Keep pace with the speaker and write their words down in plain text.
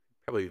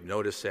probably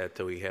noticed that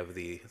we have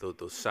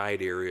those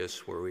side areas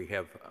where we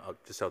have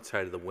just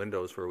outside of the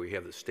windows where we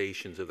have the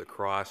Stations of the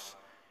Cross,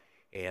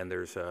 and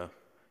there's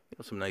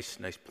some nice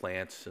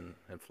plants and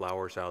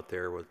flowers out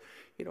there. With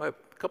a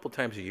couple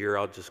times a year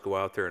I'll just go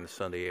out there on a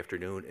Sunday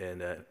afternoon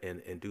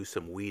and do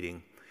some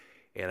weeding,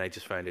 and I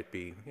just find it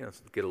be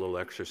get a little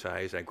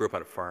exercise. I grew up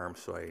on a farm,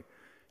 so I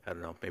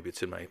don't know, maybe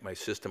it's in my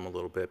system a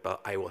little bit,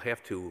 but I will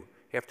have to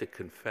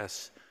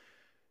confess.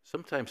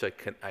 Sometimes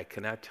I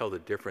cannot tell the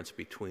difference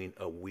between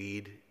a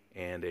weed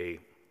and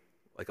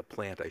like a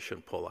plant I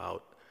shouldn't pull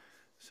out.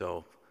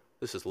 So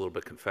this is a little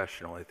bit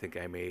confessional. I think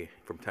I may,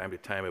 from time to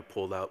time, have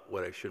pulled out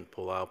what I shouldn't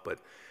pull out, but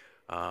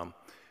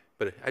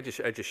I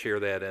just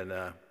share that,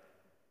 and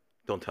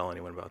don't tell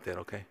anyone about that,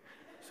 okay?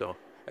 So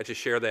I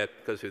just share that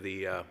because of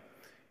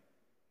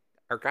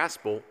our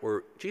gospel,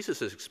 where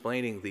Jesus is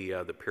explaining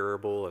the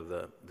parable of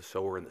the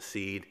sower and the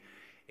seed,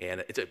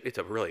 and it's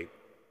a really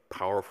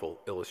powerful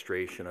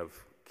illustration of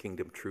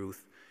kingdom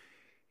truth.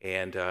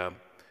 And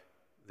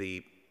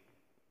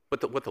what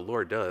the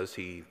Lord does,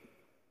 he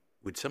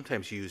would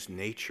sometimes use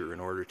nature in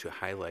order to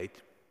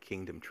highlight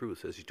kingdom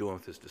truth, as he's doing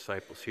with his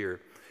disciples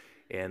here.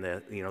 And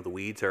the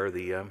weeds are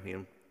the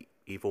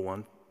evil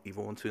ones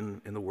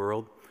in the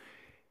world.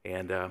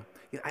 And I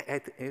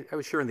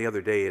was sharing the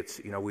other day, it's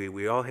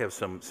we all have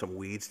some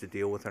weeds to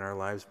deal with in our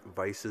lives,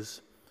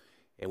 vices,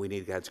 and we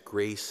need God's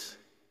grace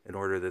in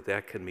order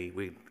that can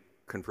be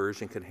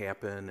conversion can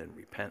happen, and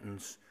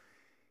repentance,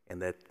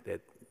 and that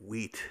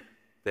wheat,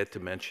 that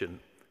dimension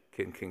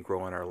can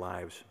grow in our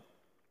lives.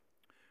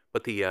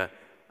 But a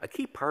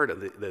key part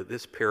of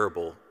this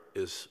parable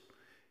is,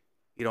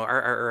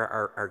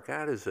 our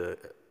God is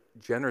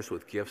generous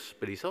with gifts,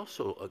 but he's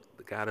also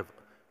the God of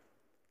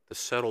the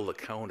settled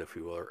account, if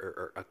you will,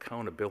 or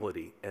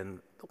accountability. And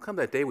there'll come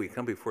that day we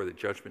come before the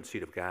judgment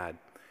seat of God,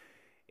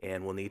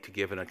 and we'll need to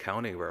give an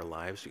accounting of our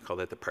lives. We call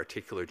that the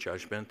particular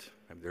judgment.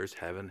 There's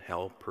heaven,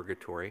 hell,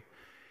 purgatory.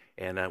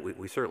 And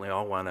we certainly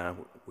all want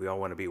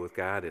to be with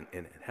God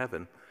in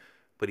heaven,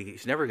 but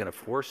he's never going to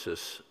force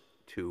us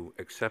to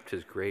accept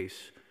his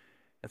grace.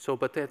 And so,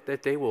 but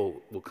that day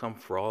will come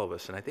for all of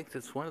us. And I think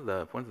that's one of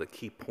the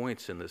key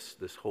points in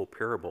this whole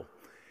parable.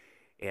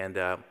 And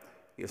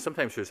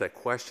sometimes there's that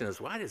question: is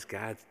why does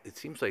God? It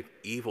seems like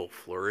evil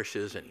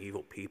flourishes and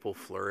evil people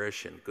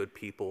flourish, and good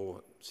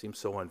people seem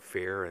so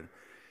unfair. And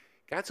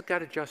God's a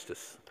God of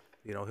justice.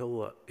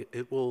 He'll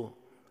it will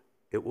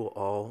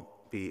all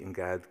be in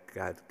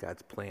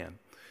God's plan.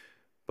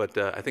 But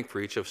I think for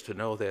each of us to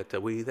know that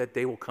that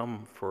day will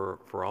come for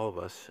all of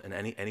us and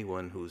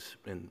anyone who's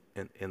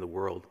in the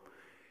world.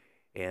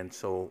 And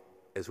so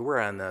as we're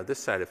on this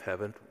side of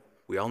heaven,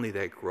 we all need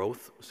that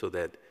growth so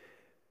that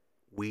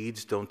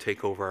weeds don't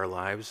take over our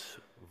lives,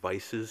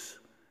 vices,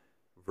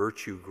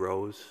 virtue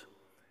grows,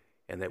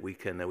 and that we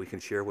can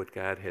share what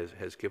God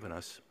has given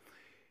us.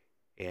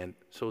 And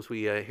so as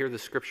we hear the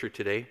scripture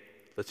today,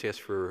 let's ask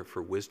for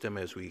wisdom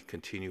as we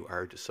continue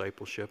our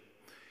discipleship.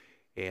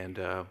 And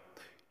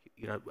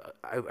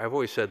I've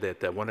always said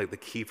that one of the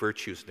key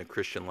virtues in the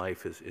Christian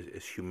life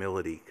is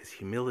humility, because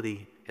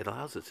humility, it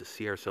allows us to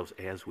see ourselves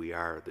as we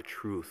are, the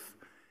truth.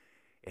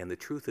 And the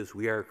truth is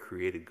we are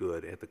created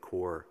good at the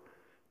core,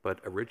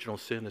 but original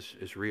sin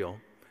is real.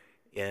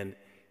 And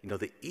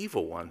the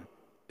evil one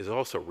is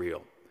also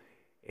real.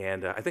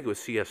 And I think it was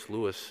C.S.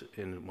 Lewis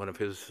in one of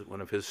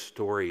his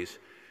stories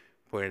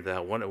pointed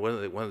out one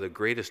of the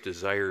greatest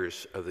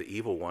desires of the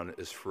evil one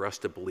is for us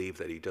to believe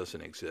that he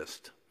doesn't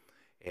exist.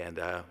 And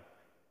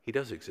he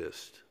does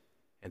exist,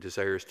 and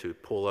desires to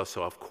pull us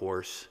off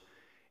course,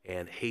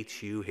 and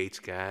hates you, hates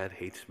God,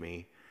 hates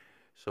me.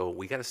 So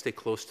we got to stay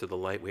close to the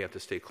light. We have to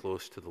stay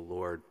close to the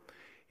Lord,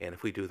 and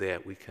if we do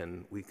that, we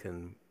can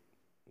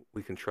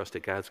trust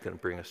that God's going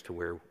to bring us to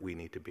where we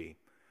need to be.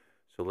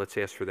 So let's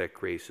ask for that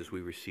grace as we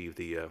receive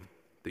the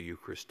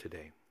Eucharist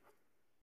today.